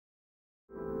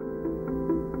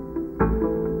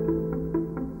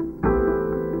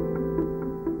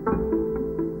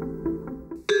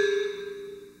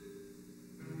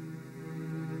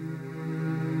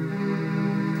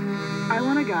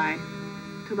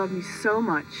to love me so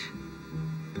much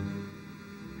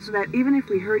so that even if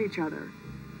we hurt each other,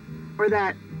 or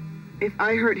that if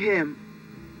I hurt him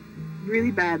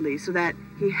really badly so that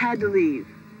he had to leave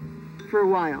for a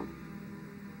while,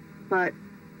 but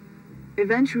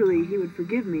eventually he would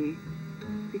forgive me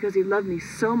because he loved me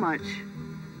so much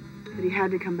that he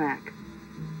had to come back.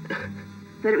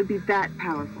 That it would be that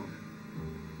powerful.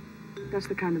 That's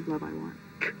the kind of love I want.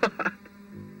 God,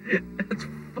 that's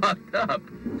fucked up.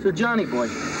 So Johnny boy,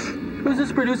 who's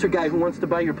this producer guy who wants to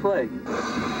buy your play?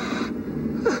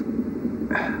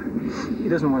 He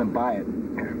doesn't want to buy it.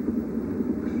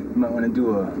 He might want to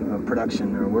do a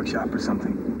production or a workshop or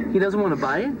something. He doesn't want to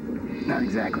buy it? Not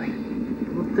exactly.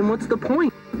 Well, then what's the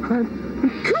point? Cuckoo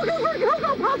for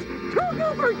Cocoa Puffs!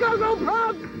 Cuckoo for Cocoa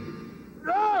Puffs!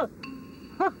 Ah!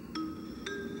 Huh.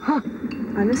 Huh.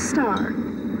 I'm a star.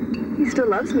 He still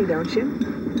loves me, don't you?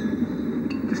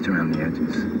 Just around the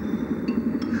edges.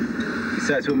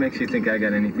 Besides, what makes you think I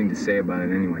got anything to say about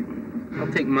it anyway?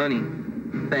 I'll take money.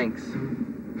 Thanks.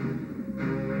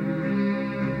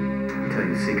 Tell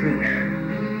you a secret?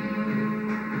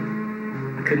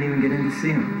 I couldn't even get in to see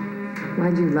him.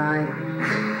 Why'd you lie?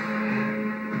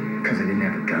 Because I didn't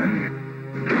have a gun.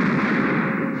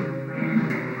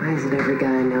 Why is it every guy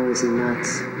I know is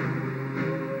nuts?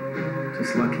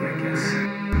 Just lucky, I guess.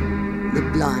 The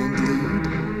Blind Lead.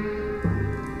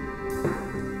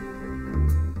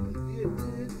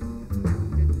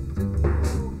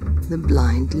 The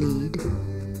Blind Lead.